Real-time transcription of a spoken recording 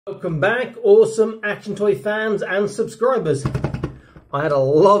Welcome back, awesome action toy fans and subscribers. I had a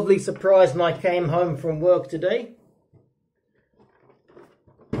lovely surprise when I came home from work today.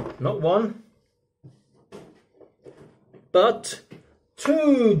 Not one, but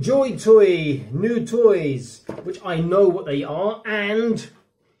two Joy Toy new toys, which I know what they are, and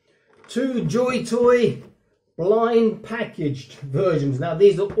two Joy Toy blind packaged versions. Now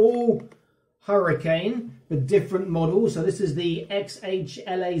these are all Hurricane, but different models. So this is the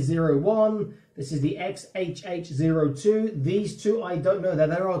XHLA01, this is the XHH02. These two I don't know.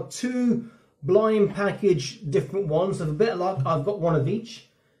 There are two blind package different ones. So with a bit of luck, I've got one of each.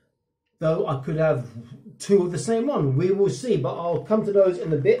 Though I could have two of the same one. We will see, but I'll come to those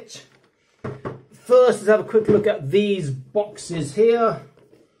in a bit. First, let's have a quick look at these boxes here.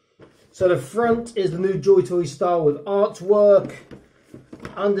 So the front is the new Joy Toy style with artwork.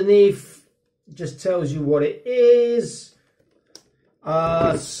 Underneath just tells you what it is.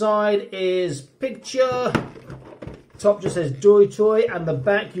 Side is picture. Top just says Joy Toy, and the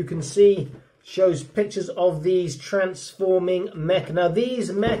back you can see shows pictures of these transforming Mecha. Now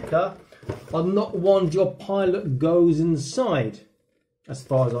these Mecha are not ones your pilot goes inside, as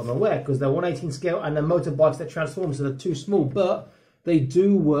far as I'm aware, because they're 1/18 scale and they're motorbikes that transform, so they're too small, but they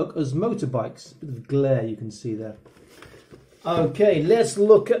do work as motorbikes. Bit of glare you can see there. Okay, let's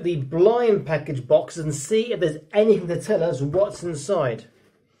look at the blind package box and see if there's anything to tell us what's inside.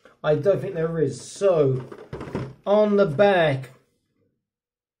 I don't think there is. So, on the back,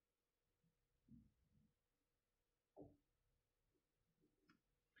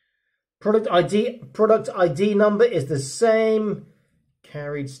 product ID number is the same.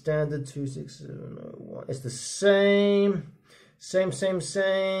 Carried standard 26701. It's the same. Same. The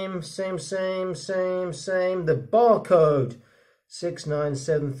barcode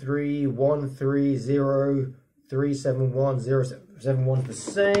 69731303710771 is the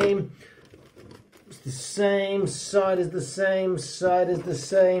same. It's the same. Side is the same. Side is the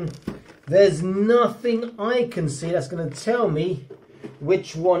same. There's nothing I can see that's going to tell me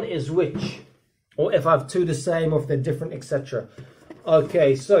which one is which, or if I have two the same, or if they're different, etc.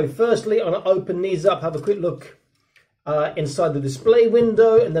 Okay, so firstly, I'm going to open these up, have a quick look inside the display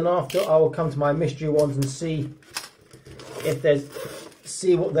window, and then after I will come to my mystery ones and see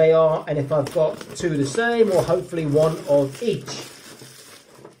what they are, and if I've got two the same, or hopefully one of each.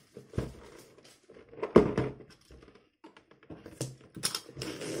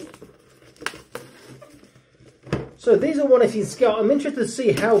 So these are 1/18 scale. I'm interested to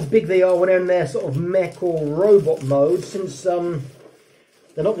see how big they are when they're in their sort of mech or robot mode, since they're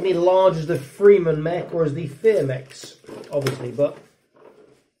not going to be large as the Freeman Mech or as the Fear Mechs, obviously, but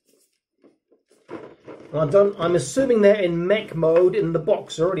I'm assuming they're in mech mode in the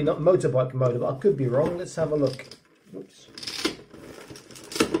box already, not motorbike mode, but I could be wrong. Let's have a look. Oops.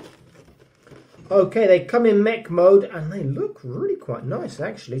 Okay, they come in mech mode and they look really quite nice,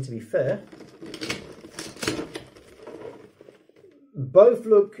 actually, to be fair. Both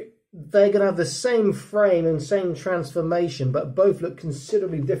look, they're going to have the same frame and same transformation, but both look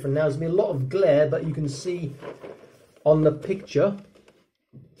considerably different. Now, there's going to be a lot of glare, but you can see on the picture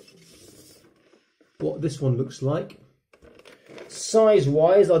what this one looks like.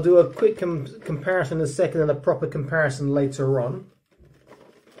 Size-wise, I'll do a quick comparison in a second and a proper comparison later on.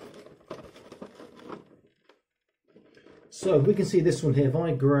 So, we can see this one here. If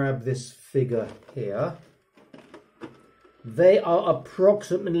I grab this figure here, they are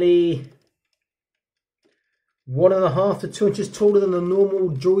approximately 1.5 to 2 inches taller than the normal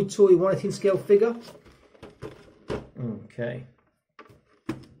Joy Toy 1/18 scale figure. Okay.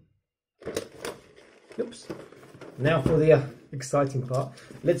 Oops. Now for the exciting part.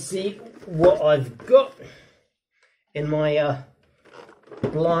 Let's see what I've got in my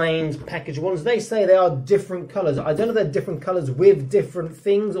blind package ones. They say they are different colours. I don't know if they're different colours with different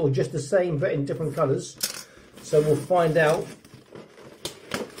things or just the same but in different colours. So we'll find out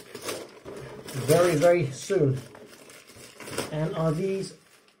very, very soon. And are these...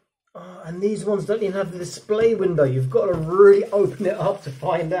 Oh, and these ones don't even have the display window. You've got to really open it up to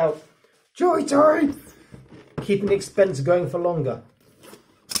find out. Joy Toy! Keeping the expense going for longer.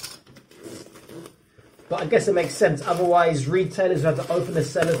 But I guess it makes sense. Otherwise, retailers have to open the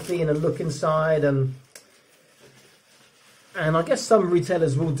cellophane and look inside, and I guess some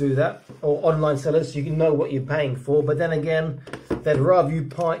retailers will do that, or online sellers, so you can know what you're paying for. But then again, they'd rather you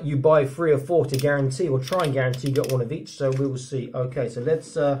buy 3 or 4 to guarantee, or try and guarantee you got one of each. So we will see. Okay, so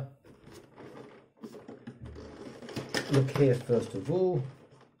let's look here first of all.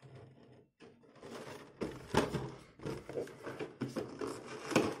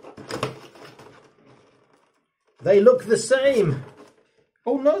 They look the same.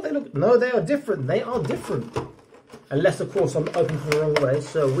 Oh no, they are different. They are different. Unless, of course, I'm open for the wrong way.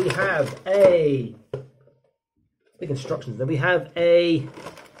 So we have a big instructions. Then we have a.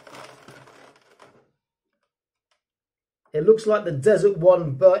 It looks like the desert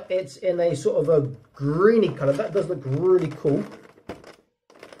one, but it's in a sort of a greeny colour. That does look really cool.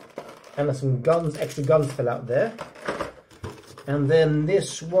 And there's some guns, extra guns fill out there. And then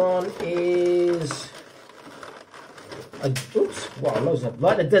this one is. Oops! Wow, loads of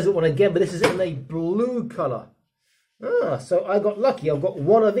like the desert one again, but this is in a blue colour. Ah, so I got lucky. I've got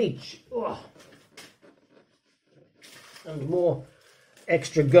one of each. Oh. And more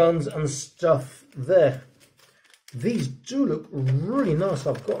extra guns and stuff there. These do look really nice,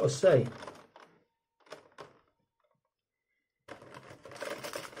 I've got to say.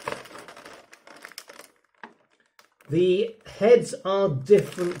 The heads are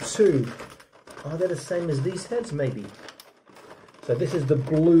different too. Are they the same as these heads? Maybe. So this is the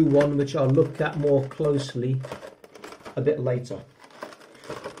blue one, which I'll look at more closely a bit later.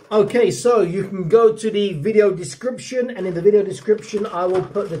 Okay, so you can go to the video description, and in the video description I will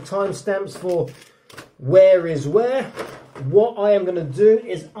put the timestamps for where is where. What I am going to do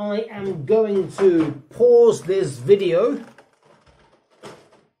is I am going to pause this video,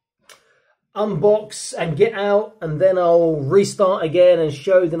 unbox and get out, and then I'll restart again and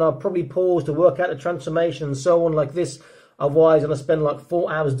show. Then I'll probably pause to work out the transformation and so on like this. Otherwise, I'm going to spend like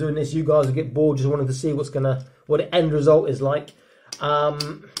 4 hours doing this. You guys will get bored just wanting to see what the end result is like.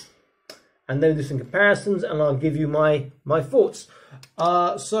 And then do some comparisons, and I'll give you my thoughts. Should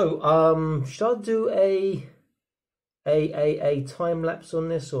I do a time lapse on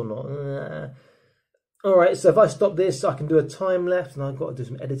this or not? All right. So if I stop this, I can do a time lapse, and I've got to do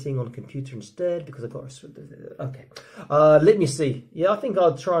some editing on the computer instead because I've got to. Okay. Let me see. Yeah, I think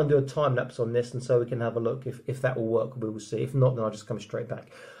I'll try and do a time lapse on this, and so we can have a look if that will work. We will see. If not, then I'll just come straight back.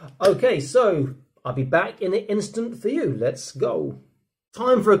 Okay. So I'll be back in an instant for you. Let's go.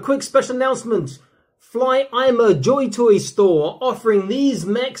 Time for a quick special announcement. Fly Eimer Joy Toy Store offering these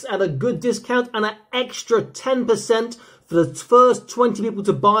mechs at a good discount and an extra 10% for the first 20 people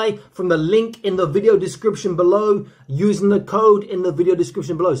to buy from the link in the video description below using the code in the video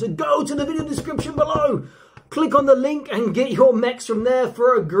description below. So go to the video description below, click on the link and get your mechs from there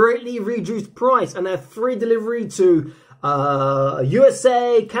for a greatly reduced price, and they're free delivery to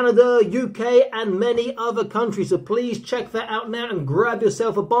USA, Canada, UK and many other countries. So please check that out now and grab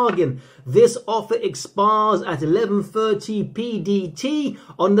yourself a bargain. This offer expires at 11:30 PDT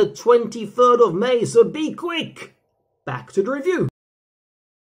on the 23rd of May. So be quick. Back to the review.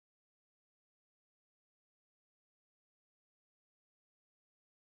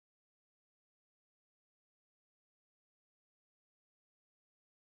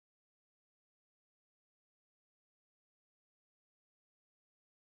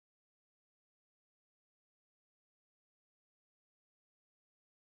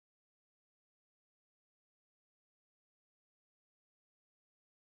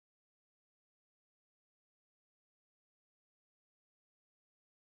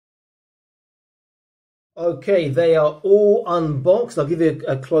 Okay, they are all unboxed. I'll give you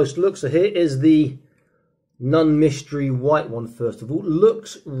a close look. So here is the non-mystery white one first of all.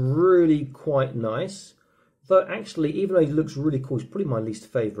 Looks really quite nice. Though actually, even though he looks really cool, it's probably my least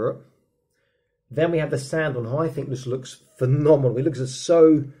favourite. Then we have the sand one, who I think this looks phenomenal. He looks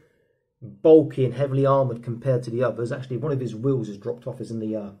so bulky and heavily armoured compared to the others. Actually, one of his wheels is dropped off, is in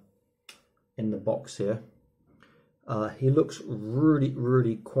the box here. He looks really,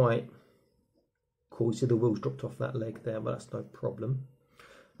 really quite cool. You see the wheels dropped off that leg there, but that's no problem.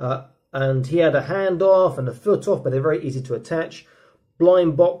 And he had a hand off and a foot off, but they're very easy to attach.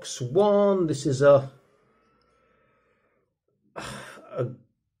 Blind box one. This is a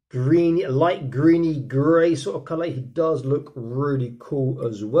green, light greeny grey sort of colour. He does look really cool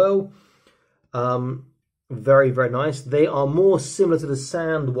as well. Very, very nice. They are more similar to the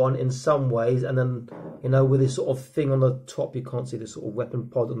sand one in some ways, and then, you know, with this sort of thing on the top, you can't see the sort of weapon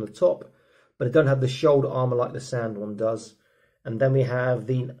pod on the top, but they don't have the shoulder armour like the sand one does. And then we have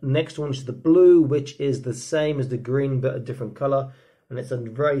the next one, which is the blue, which is the same as the green but a different colour, and it's a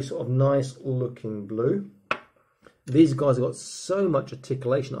very sort of nice looking blue. These guys have got so much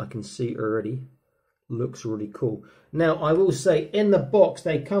articulation I can see already. Looks really cool. Now I will say, in the box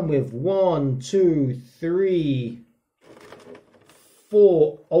they come with 1, 2, 3,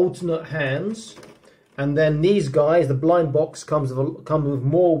 4 alternate hands, and then these guys, the blind box comes with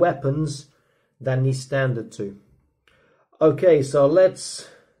more weapons than the standard two. Okay, so let's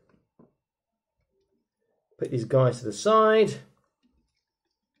put these guys to the side,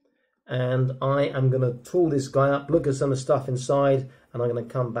 and I am going to tool this guy up, look at some of the stuff inside, and I'm going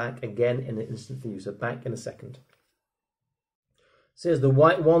to come back again in an instant for you. So back in a second. So here's the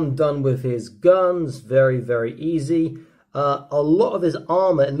white one done with his guns. Very, very easy. A lot of his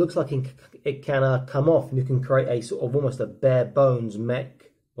armor, it looks like it can come off, and you can create a sort of almost a bare bones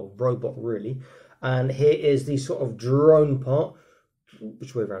mech, or robot really. And here is the sort of drone part.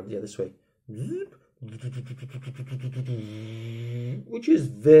 Which way around? Yeah, this way. Which is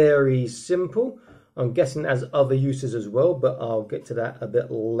very simple. I'm guessing it has other uses as well, but I'll get to that a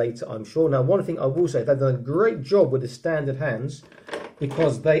bit later, I'm sure. Now, one thing I will say, they've done a great job with the standard hands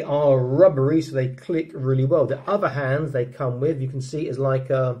because they are rubbery, so they click really well. The other hands they come with, you can see, is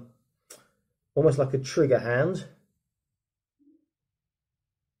like almost like a trigger hand,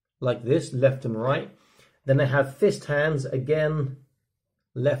 like this, left and right. Then they have fist hands, again,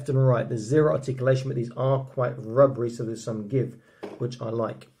 left and right. There's zero articulation, but these are quite rubbery, so there's some give, which I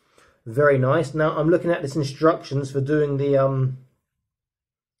like. Very nice. Now I'm looking at this instructions for doing the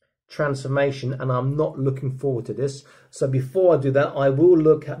transformation, and I'm not looking forward to this. So before I do that, I will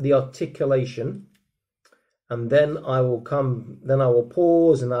look at the articulation, and then I will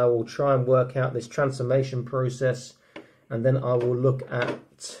pause and I will try and work out this transformation process, and then I will look at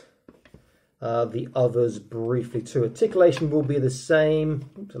the others briefly too. Articulation will be the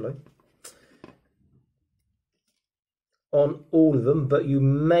same. Oops, hello. On all of them, but you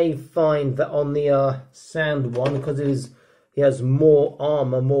may find that on the sand one, because he has more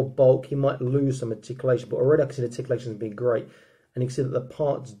armor, more bulk, he might lose some articulation. But already I can see the articulation has been great, and you can see that the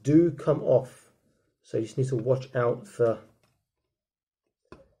parts do come off. So you just need to watch out for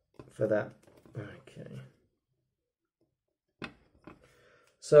that. Okay.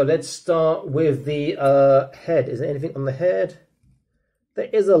 So let's start with the head. Is there anything on the head? There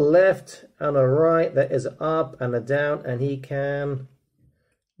is a left and a right, there is an up and a down, and he can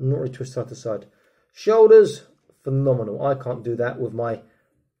not really twist side to side. Shoulders, phenomenal. I can't do that with my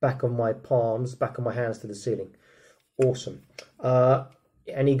back of my palms, back of my hands to the ceiling. Awesome.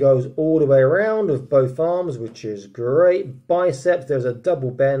 And he goes all the way around with both arms, which is great. Biceps, there's a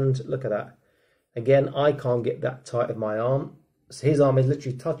double bend. Look at that. Again, I can't get that tight with my arm. So his arm is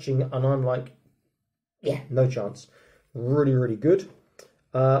literally touching, and I'm like, yeah, no chance. Really, really good.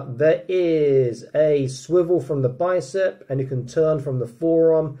 There is a swivel from the bicep, and you can turn from the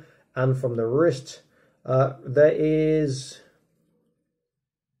forearm and from the wrist. There is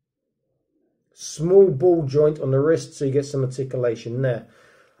small ball joint on the wrist, so you get some articulation there.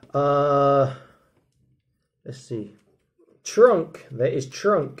 Let's see. Trunk. There is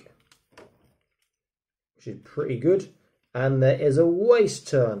trunk, which is pretty good. And there is a waist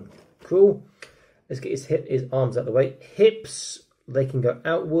turn. Cool. Let's get his arms out of the way. Hips. They can go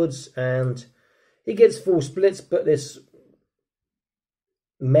outwards, and he gets full splits, but this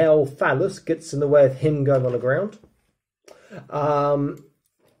male phallus gets in the way of him going on the ground.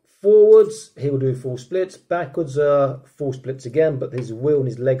 Forwards, he will do full splits. Backwards, full splits again, but his wheel and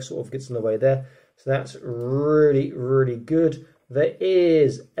his leg sort of gets in the way there. So that's really, really good. There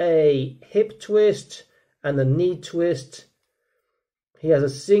is a hip twist and a knee twist. He has a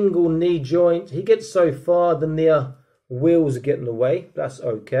single knee joint. He gets so far, then the wheels get in the way. That's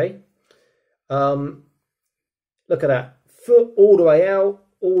okay. Look at that. Foot all the way out,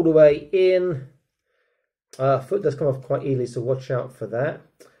 all the way in. Foot does come off quite easily, so watch out for that.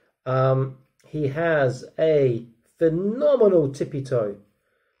 He has a phenomenal tippy toe.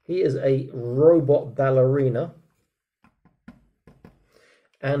 He is a robot ballerina.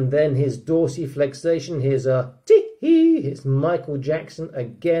 And then his dorsiflexation, his Michael Jackson,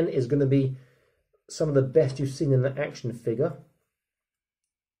 again, is going to be some of the best you've seen in an action figure.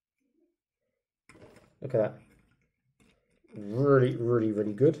 Look at that. Really, really,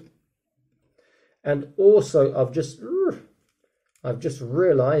 really good. And also, I've just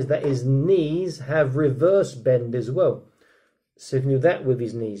realised that his knees have reverse bend as well. So you can do that with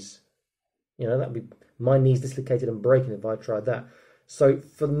his knees. You know, that'd be my knees dislocated and breaking if I tried that. So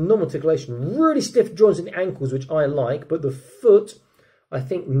phenomenal articulation. Really stiff joints in the ankles, which I like, but the foot, I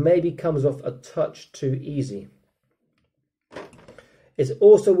think, maybe comes off a touch too easy. It's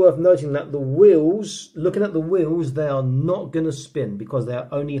also worth noting that the wheels, looking at the wheels, they are not going to spin because they are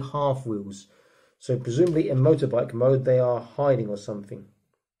only half wheels. So presumably in motorbike mode, they are hiding or something.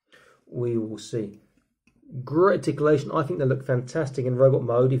 We will see. Great articulation. I think they look fantastic in robot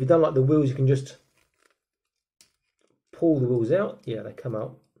mode. If you don't like the wheels, you can just pull the wheels out. Yeah, they come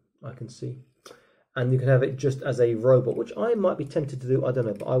out, I can see. And you can have it just as a robot, which I might be tempted to do. I don't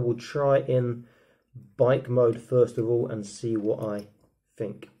know, but I will try in bike mode first of all and see what I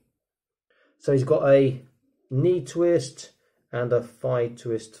think. So he's got a knee twist and a thigh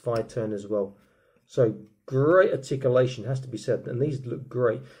twist, thigh turn as well. So great articulation, has to be said, and these look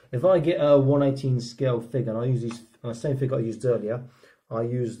great. If I get a 1/18 scale figure, and I use these, the same figure I used earlier, I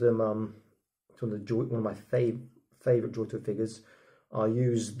use them, one of my favourite Joy Toy figures. I'll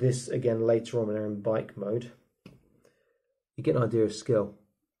use this again later on when they're in bike mode. You get an idea of scale.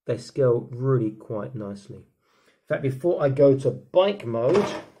 They scale really quite nicely. In fact, before I go to bike mode,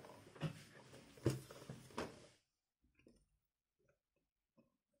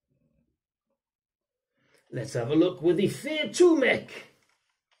 let's have a look with the Fear 2 Mech.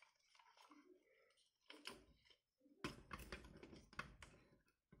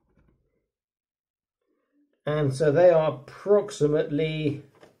 And so they are approximately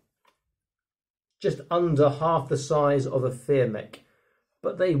just under half the size of a Fear Mech.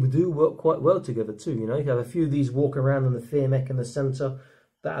 But they do work quite well together too, you know. You have a few of these walking around in the Fear Mech in the centre.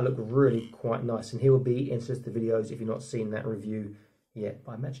 That'll look really quite nice. And he will be in the videos if you've not seen that review yet.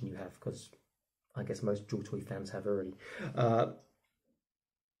 But I imagine you have, because I guess most Joy Toy fans have already. Okay,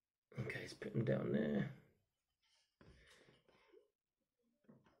 let's put them down there.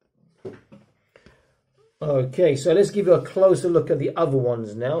 Okay, so let's give you a closer look at the other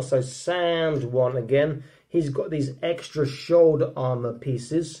ones now. So Sand one again. He's got these extra shoulder armor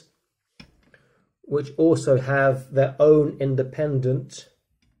pieces, which also have their own independent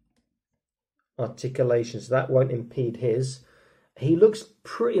articulation. So that won't impede his. He looks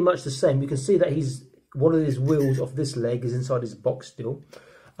pretty much the same. You can see that he's one of his wheels off this leg is inside his box still.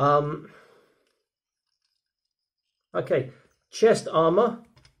 Okay, chest armor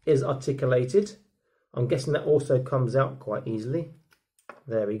is articulated. I'm guessing that also comes out quite easily.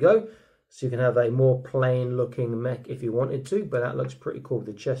 There we go. So you can have a more plain looking mech if you wanted to, but that looks pretty cool with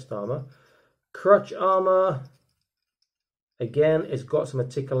the chest armor. Crutch armor, again, it's got some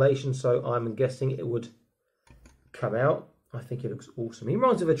articulation, so I'm guessing it would come out. I think it looks awesome. He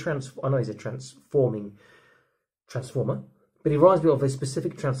reminds me of I know he's a transformer, but he reminds me of a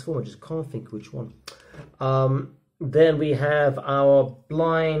specific transformer, just can't think which one. Then we have our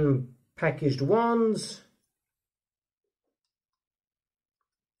blind packaged ones.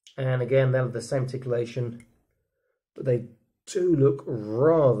 And again, they have the same articulation, but they do look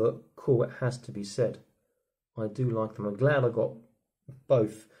rather cool, it has to be said. I do like them. I'm glad I got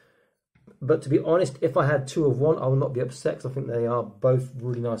both. But to be honest, if I had two of one, I would not be upset, because I think they are both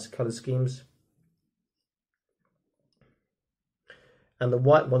really nice colour schemes. And the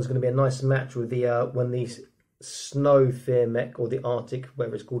white one's going to be a nice match with the when the Snow Fear Mech, or the Arctic,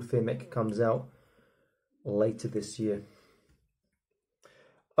 whatever it's called, Fear Mech, comes out later this year.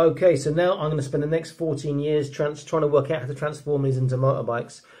 Okay, so now I'm going to spend the next 14 years trying to work out how to transform these into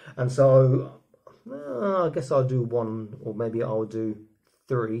motorbikes. And so I guess I'll do one, or maybe I'll do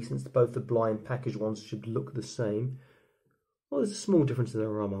three, since both the blind package ones should look the same. Well, there's a small difference in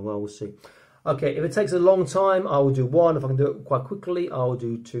their armor. Well, we'll see. Okay, if it takes a long time, I will do one. If I can do it quite quickly, I will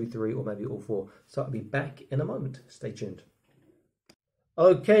do 2, 3, or maybe all 4. So I'll be back in a moment. Stay tuned.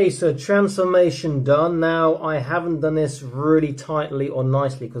 Okay, so transformation done. Now, I haven't done this really tightly or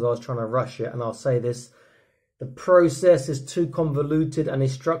nicely because I was trying to rush it, and I'll say this. The process is too convoluted and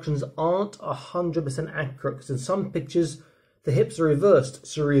instructions aren't 100% accurate, because in some pictures, the hips are reversed.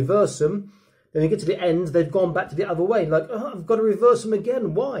 So reverse them. Then you get to the end, they've gone back to the other way. Like, oh, I've got to reverse them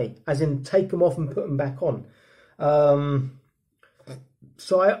again. Why? As in, take them off and put them back on.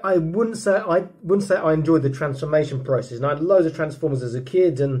 So I wouldn't say I enjoyed the transformation process. And I had loads of Transformers as a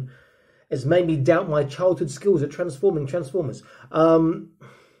kid, and it's made me doubt my childhood skills at transforming Transformers.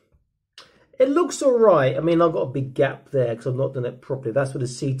 It looks all right. I mean, I've got a big gap there because I've not done it properly. That's where the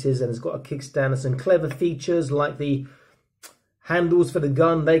seat is, and it's got a kickstand and some clever features like the handles for the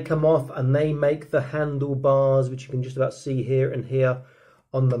gun. They come off and they make the handlebars, which you can just about see here and here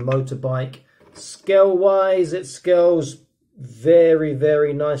on the motorbike. Scale-wise, it scales very,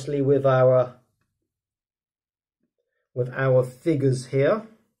 very nicely with our figures here.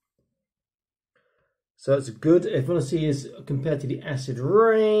 So it's good. If you want to see is compared to the Acid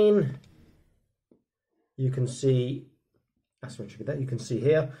Rain, you can see asymmetric that you can see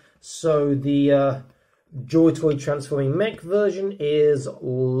here. So the Joy Toy Transforming Mech version is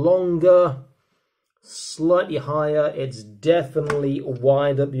longer, slightly higher. It's definitely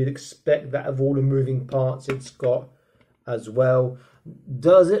wider. You'd expect that of all the moving parts it's got as well.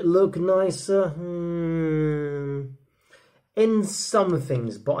 Does it look nicer? In some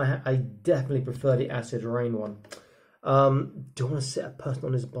things, but I definitely prefer the Acid Rain one. Do I want to sit a person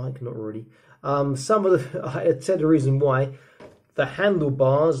on his bike? Not really. Some of the, I said the reason why. The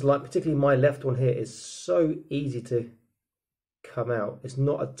handlebars, like particularly my left one here, is so easy to come out. It's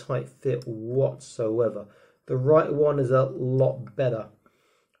not a tight fit whatsoever. The right one is a lot better.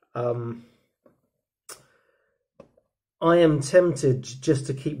 I am tempted just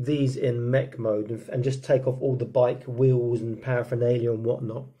to keep these in mech mode and just take off all the bike wheels and paraphernalia and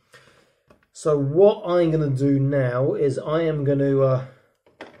whatnot. So what I'm going to do now is I am going to...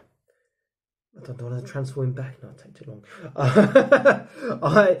 I don't want to transform him back. No, it'll take too long.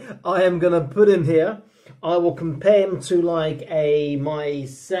 I am going to put him here. I will compare him to like my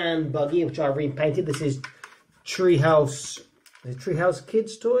sand buggy, which I repainted. This is Treehouse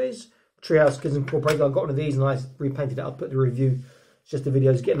Kids Toys. Treehouse Kids Incorporated. I got one of these and I repainted it. I'll put the review. It's just a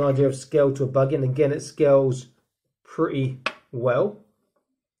video to get an idea of scale to a buggy. And again, it scales pretty well.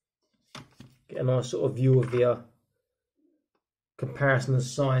 Get a nice sort of view of the comparison of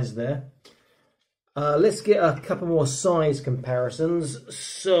size there. Let's get a couple more size comparisons.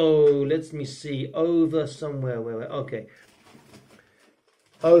 So let me see, over somewhere, okay.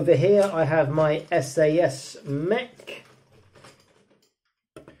 Over here I have my SAS Mech,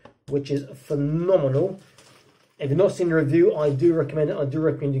 which is phenomenal. If you've not seen the review, I do recommend it. I do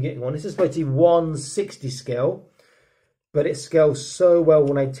recommend you getting one. This is supposed to be 1/60 scale, but it scales so well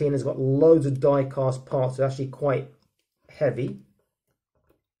 118. It's got loads of die cast parts. It's actually quite heavy.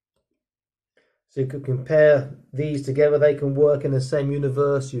 So you could compare these together. They can work in the same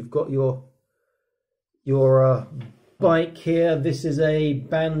universe. You've got your bike here. This is a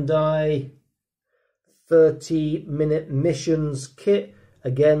Bandai 30-minute missions kit.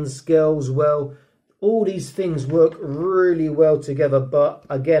 Again, scales well. All these things work really well together. But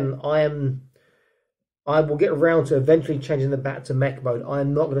again, I will get around to eventually changing them back to mech mode. I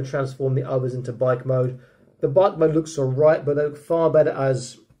am not going to transform the others into bike mode. The bike mode looks alright, but they look far better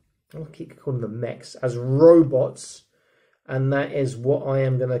as... I'll keep calling them mechs, as robots, and that is what I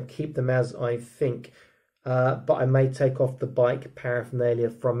am going to keep them as, I think. But I may take off the bike paraphernalia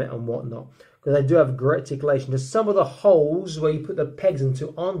from it and whatnot, because they do have great articulation. There's some of the holes where you put the pegs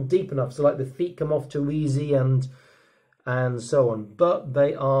into aren't deep enough, so like the feet come off too easy and so on. But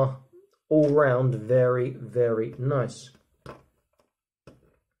they are all round very, very nice. Let's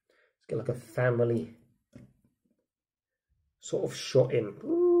get like a family sort of shot in.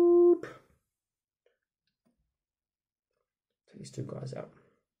 These two guys out.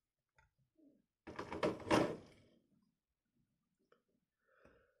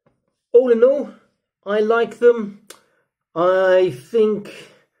 All in all, I like them. I think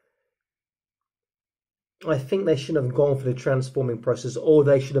they shouldn't have gone for the transforming process, or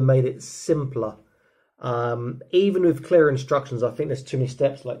they should have made it simpler. Even with clear instructions, I think there's too many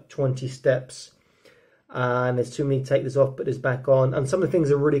steps, like 20 steps. And there's too many, take this off, put this back on. And some of the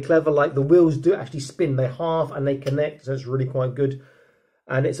things are really clever, like the wheels do actually spin. They half and they connect, so it's really quite good.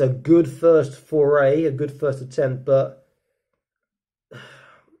 And it's a good first foray, a good first attempt, but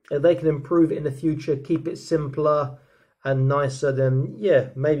if they can improve it in the future, keep it simpler and nicer, then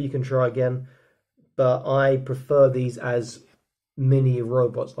yeah, maybe you can try again. But I prefer these as mini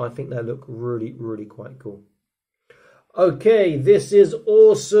robots. I think they look really, really quite cool. Okay, this is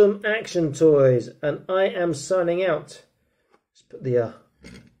Awesome Action Toys, and I am signing out. Let's put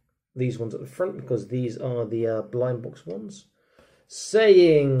these ones at the front, because these are the blind box ones.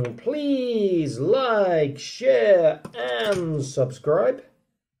 Saying, please like, share, and subscribe.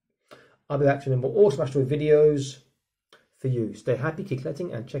 I'll be back to more awesome Action Toy videos for you. Stay happy, keep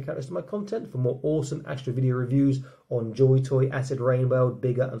collecting, and check out the rest of my content for more awesome Action Toy video reviews on Joy Toy, Acid Rain World,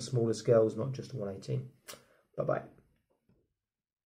 bigger and smaller scales, not just 118. Bye-bye.